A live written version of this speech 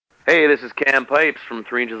Hey, this is Cam Pipes from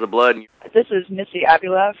 3 Inches of Blood. This is Missy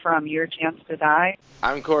Avila from Your Chance to Die.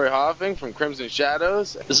 I'm Corey Hoffing from Crimson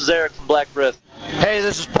Shadows. This is Eric from Black Breath. Hey,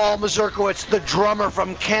 this is Paul Mazurkowitz, the drummer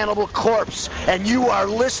from Cannibal Corpse, and you are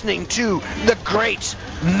listening to The Great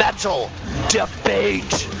Metal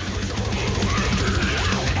Debate.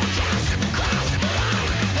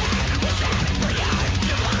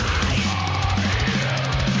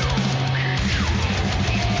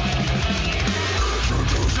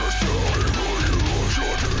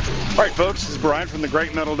 All right, folks, this is Brian from the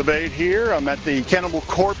Great Metal Debate here. I'm at the Cannibal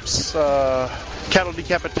Corpse cattle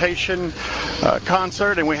decapitation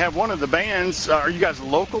concert, and we have one of the bands. Are you guys a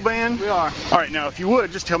local band? We are. All right, now, if you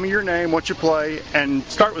would, just tell me your name, what you play, and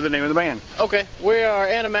start with the name of the band. Okay, we are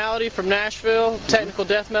Animality from Nashville, technical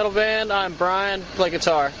death metal band. I'm Brian, play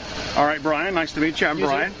guitar. All right, Brian, nice to meet you. I'm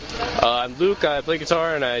Brian. I'm Luke, I play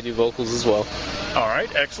guitar, and I do vocals as well. All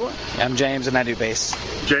right, excellent. I'm James, and I do bass.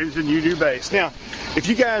 James, and you do bass. Now, if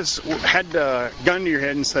you guys had a gun to your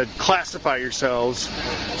head and said, classify yourselves,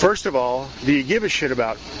 first of all, do you give a shit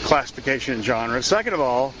about classification and genre? Second of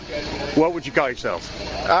all, what would you call yourselves?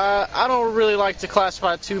 I don't really like to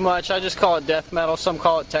classify too much. I just call it death metal. Some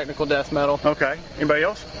call it technical death metal. Okay. Anybody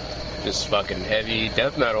else? Just fucking heavy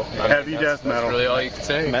death metal. Heavy death metal. That's really all you can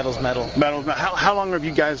say. Metal's metal. How long have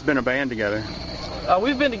you guys been a band together?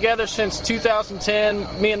 We've been together since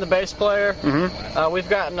 2010, me and the bass player. Mm-hmm. We've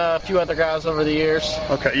gotten a few other guys over the years.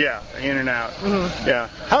 Okay, yeah, in and out. Mm-hmm.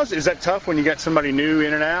 Yeah. Is that tough when you got somebody new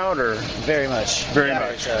in and out, or? Very much. Very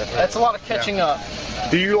much. That's a lot of catching up.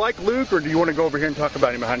 Do you like Luke, or do you want to go over here and talk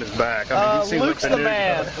about him behind his back? I mean, he seems Luke's like the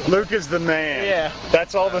man. Luke is the man. Yeah.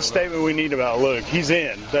 That's all the statement we need about Luke. He's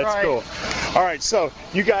in. That's right. Cool. All right, so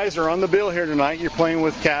you guys are on the bill here tonight. You're playing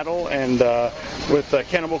with Cattle and with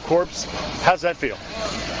Cannibal Corpse. How's that feel?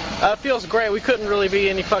 It feels great. We couldn't really be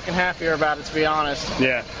any fucking happier about it, to be honest.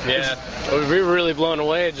 Yeah. We were really blown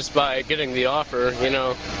away just by getting the offer. You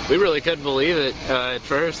know, we really couldn't believe it at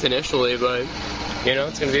first, initially, but, you know,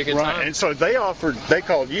 it's going to be a good time. Right, and so they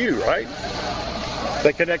called you, right?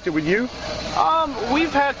 They connected with you?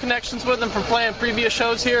 We've had connections with them from playing previous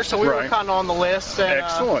shows here, so we were kind of on the list. And,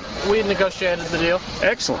 excellent. We negotiated the deal.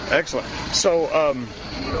 Excellent. So,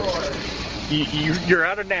 you're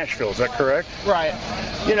out of Nashville, is that correct? Right.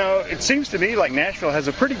 You know, it seems to me like Nashville has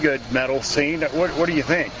a pretty good metal scene. What do you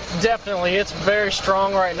think? Definitely. It's very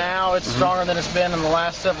strong right now. It's stronger than it's been in the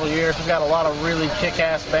last several years. We've got a lot of really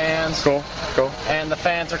kick-ass bands. Cool. And the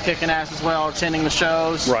fans are kicking ass as well, attending the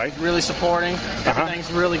shows. Right. Really supporting.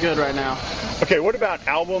 Everything's really good right now. Okay, what about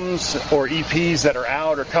albums or EPs that are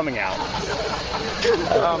out or coming out?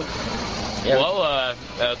 Well,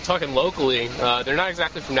 talking locally, they're not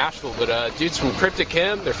exactly from Nashville, but dudes from Cryptic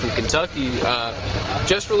Chem, they're from Kentucky,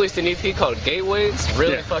 just released an EP called Gateway. It's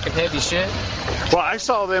really fucking heavy shit. Well, I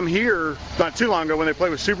saw them here not too long ago when they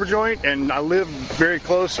played with Superjoint, and I live very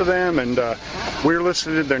close to them, and we were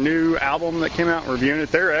listening to their new album that came out and reviewing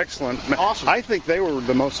it. They're excellent. Awesome. I think they were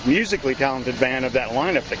the most musically talented band of that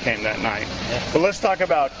lineup that came that night. Yeah. But let's talk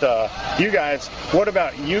about you guys. What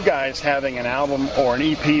about you guys having an album or an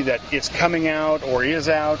EP that is coming out or is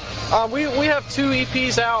out? We have 2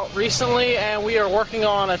 EPs out recently, and we are working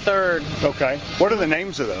on a third. Okay. What are the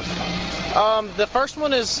names of those? The first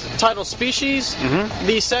one is titled Species. Mm-hmm.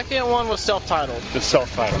 The second one was self-titled. It's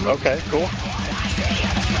self-titled. Okay, cool.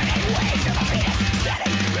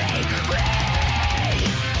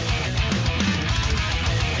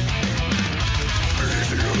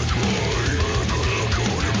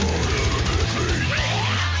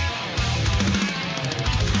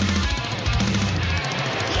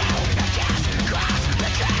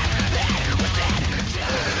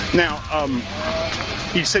 Now,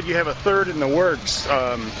 you said you have a third in the works.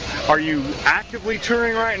 Are you actively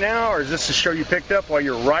touring right now, or is this a show you picked up while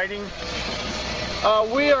you're writing?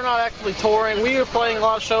 We are not actively touring. We are playing a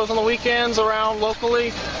lot of shows on the weekends around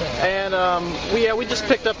locally, and we just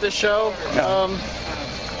picked up this show.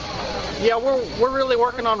 We're really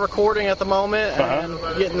working on recording at the moment and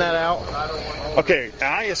getting that out. Okay,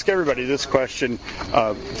 I ask everybody this question.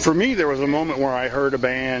 For me, there was a moment where I heard a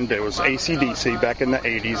band. It was AC/DC back in the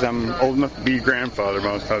 80s. I'm old enough to be your grandfather,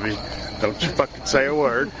 most of you. Don't you fucking say a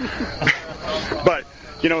word. But,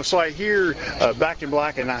 you know, so I hear Back in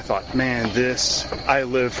Black, and I thought, man, I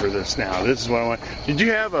live for this now. This is what I want. Did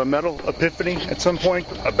you have a metal epiphany at some point?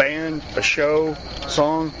 A band, a show,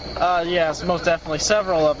 song? Yes, most definitely.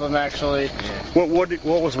 Several of them, actually. What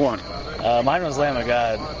was one? Mine was Lamb of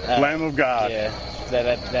God. Lamb of God. Yeah.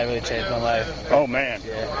 that really changed my life. Oh, man.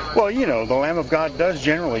 Yeah. Well, you know, the Lamb of God does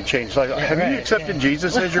generally change. Like, have you accepted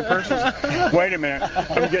Jesus as your person? Wait a minute.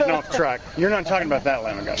 I'm getting off track. You're not talking about that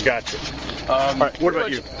Lamb of God. Gotcha. All right, what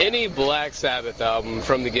about you? Any Black Sabbath album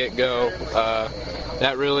from the get-go,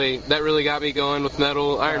 that really got me going with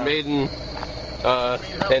metal. Iron Maiden,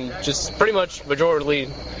 and just pretty much majority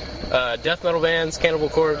death metal bands, Cannibal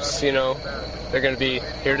Corpse, you know, they're going to be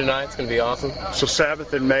here tonight. It's going to be awesome. So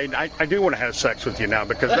Sabbath and Maiden, I do want to have sex with you now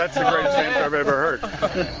because that's the greatest answer I've ever heard.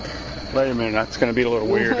 Wait a minute, that's going to be a little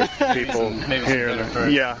weird if people hear.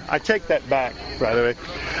 Yeah, I take that back, by the way.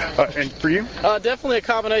 And for you? Definitely a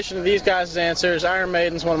combination of these guys' answers. Iron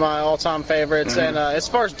Maiden's one of my all-time favorites, and as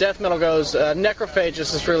far as death metal goes,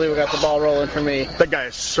 Necrophagist is really what got the ball rolling for me. That guy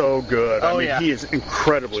is so good. Oh, I mean, yeah. he is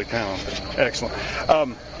incredibly talented. Excellent.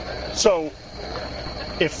 So,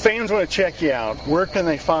 if fans want to check you out, where can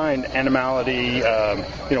they find Animality,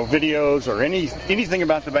 videos or anything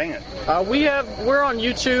about the band? We're on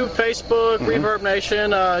YouTube, Facebook, Reverb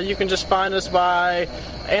Nation. You can just find us by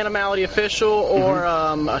Animality Official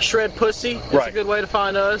or Shred Pussy. It's a good way to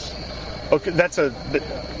find us. Okay,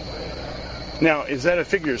 now, is that a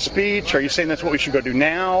figure of speech? Are you saying that's what we should go do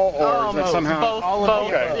now, or is that somehow both?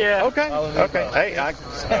 Okay. Yeah. Okay. Hey,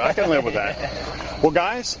 I can live with that. Well,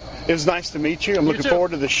 guys, it was nice to meet you. I'm looking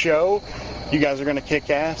forward to the show. You guys are going to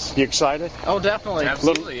kick ass. You excited? Oh, definitely.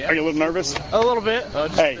 Absolutely, yeah. Are you a little nervous? A little bit.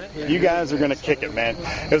 Hey, you guys are going to kick it, man.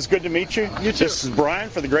 It was good to meet you. You too. This is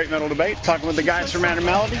Brian for the Great Metal Debate, talking with the guys from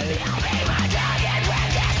Animality.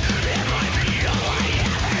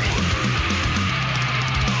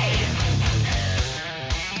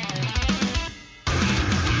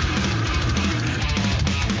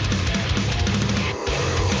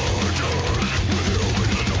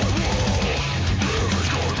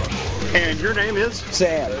 And your name is?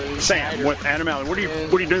 Sam. Sam with Animality. What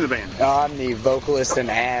do you do in the band? I'm the vocalist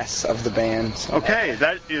and ass of the band. Okay,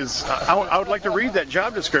 that is. I would like to read that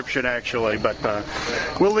job description actually, but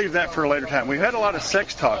we'll leave that for a later time. We've had a lot of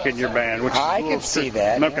sex talk in your band, which is I can see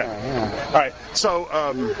that. Okay. Yeah. All right. So,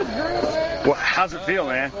 well, how's it feel,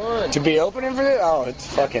 man? To be opening for this? Oh, it's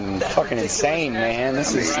fucking insane, man.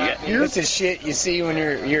 This is shit you see when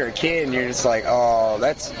you're a kid and you're just like, oh,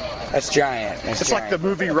 that's giant. It's giant. Like the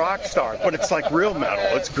movie Rockstar, but it's like real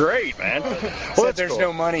metal. It's great, man. Well, there's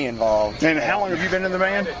no money involved. And how long have you been in the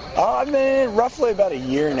band? I've been roughly about a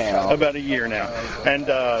year now. About a year now. And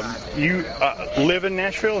you live in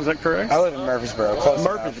Nashville, is that correct? I live in Murfreesboro.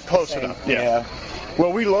 Close enough. Yeah.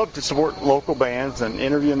 Well, we love to support local bands and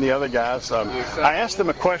interviewing the other guys. I asked them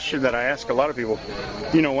a question that I ask a lot of people.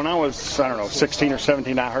 You know, when I was, 16 or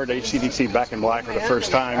 17, I heard AC/DC Back in Black for the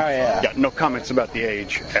first time. Oh, yeah. Got no comments about the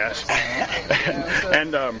age asked.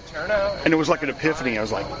 and it was like an epiphany. I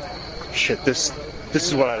was like, shit, this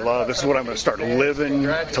is what I love. This is what I'm going to start living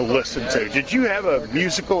to listen to. Did you have a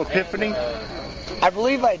musical epiphany? I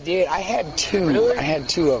believe I did. I had two. Really? I had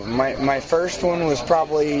two of them. My first one was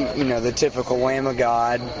probably, the typical Lamb of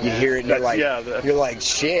God. You hear it and you're like,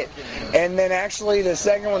 shit. And then actually the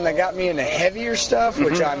second one that got me into heavier stuff,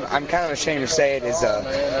 which I'm kind of ashamed to say it, is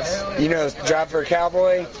Drive for a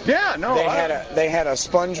Cowboy. Yeah, no. They had a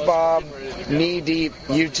SpongeBob knee-deep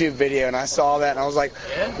YouTube video, and I saw that and I was like,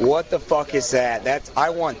 what the fuck is that?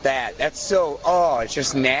 I want that. That's so, it's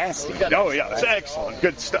just nasty. Oh yeah, it's excellent.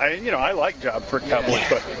 Good stuff. I like Job for a Cowboy,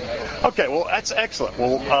 but okay, well that's excellent.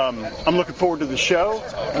 Well, I'm looking forward to the show.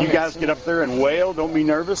 You guys get up there and wail. Don't be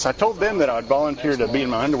nervous. I told them that I'd volunteer to be in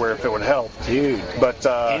my underwear if it would help. Dude. But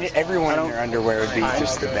everyone in their underwear would be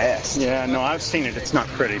just the best. Yeah, no, I've seen it. It's not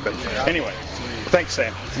pretty, but anyway, thanks,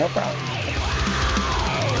 Sam. No problem.